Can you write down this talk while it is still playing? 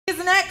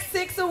next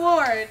 6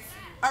 awards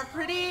are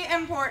pretty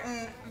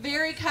important,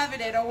 very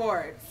coveted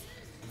awards.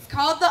 It's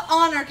called the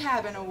Honor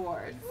Cabin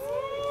Awards.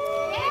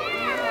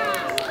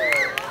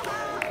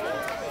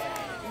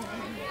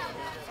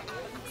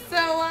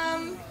 So,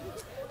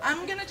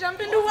 I'm gonna jump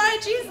into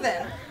YGs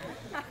then.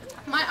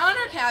 My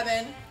Honor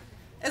Cabin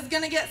is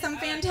gonna get some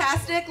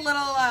fantastic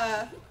little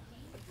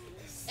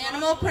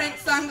animal print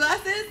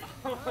sunglasses.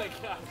 Oh my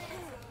god,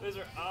 those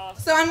are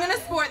awesome. So I'm gonna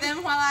sport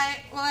them while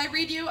I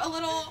read you a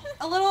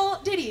little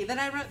ditty that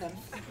I wrote them.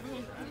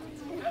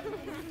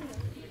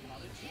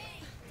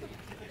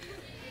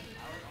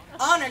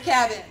 Honor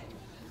Cabin.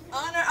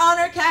 Honor,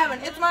 honor cabin.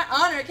 It's my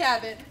honor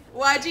cabin.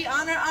 YG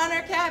honor,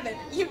 honor cabin.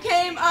 You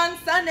came on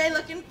Sunday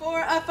looking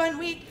for a fun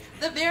week.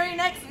 The very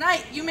next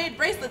night, you made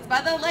bracelets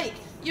by the lake.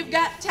 You've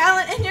got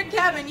talent in your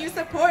cabin. You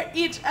support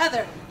each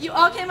other. You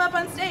all came up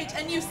on stage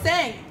and you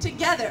sang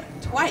together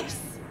twice.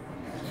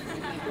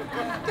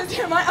 Because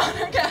you're my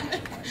honor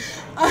cabin.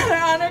 Honor,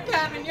 honor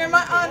cabin. You're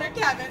my honor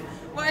cabin.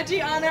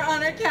 YG honor,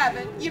 honor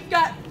cabin. You've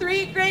got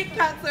 3 great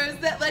counselors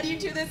that led you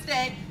to this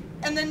day.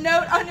 And the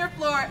note on your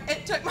floor,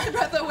 it took my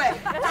breath away.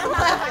 I'm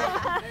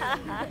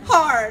laughing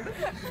hard.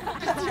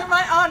 Because you're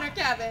my honor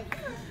cabin.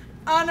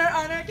 Honor,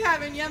 honor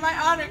cabin. Yeah, my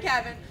honor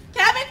cabin.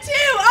 Cabin 2,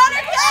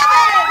 honor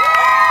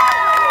cabin!